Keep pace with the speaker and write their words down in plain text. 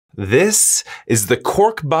This is the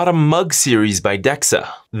Cork Bottom Mug series by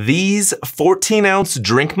Dexsa. These 14-ounce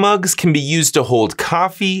drink mugs can be used to hold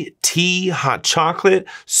coffee, tea, hot chocolate,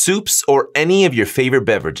 soups, or any of your favorite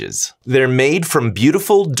beverages. They're made from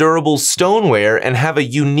beautiful, durable stoneware and have a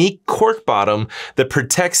unique cork bottom that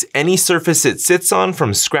protects any surface it sits on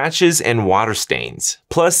from scratches and water stains.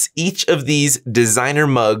 Plus, each of these designer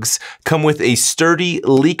mugs come with a sturdy,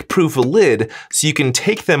 leak-proof lid so you can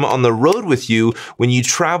take them on the road with you when you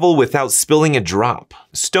travel without spilling a drop.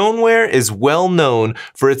 Stoneware is well known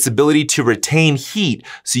for its ability to retain heat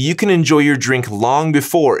so you can enjoy your drink long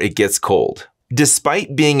before it gets cold.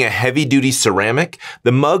 Despite being a heavy-duty ceramic,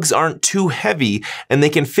 the mugs aren't too heavy and they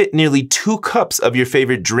can fit nearly 2 cups of your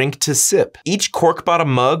favorite drink to sip. Each cork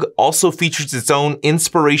bottom mug also features its own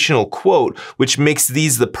inspirational quote, which makes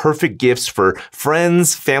these the perfect gifts for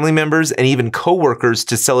friends, family members, and even coworkers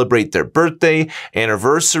to celebrate their birthday,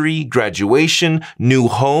 anniversary, graduation, new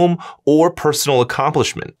home, or personal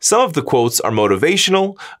accomplishment. Some of the quotes are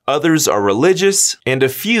motivational, others are religious, and a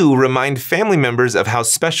few remind family members of how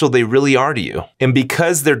special they really are to you. And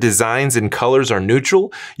because their designs and colors are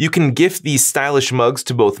neutral, you can gift these stylish mugs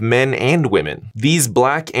to both men and women. These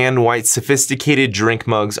black and white sophisticated drink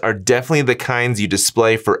mugs are definitely the kinds you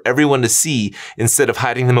display for everyone to see instead of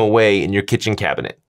hiding them away in your kitchen cabinet.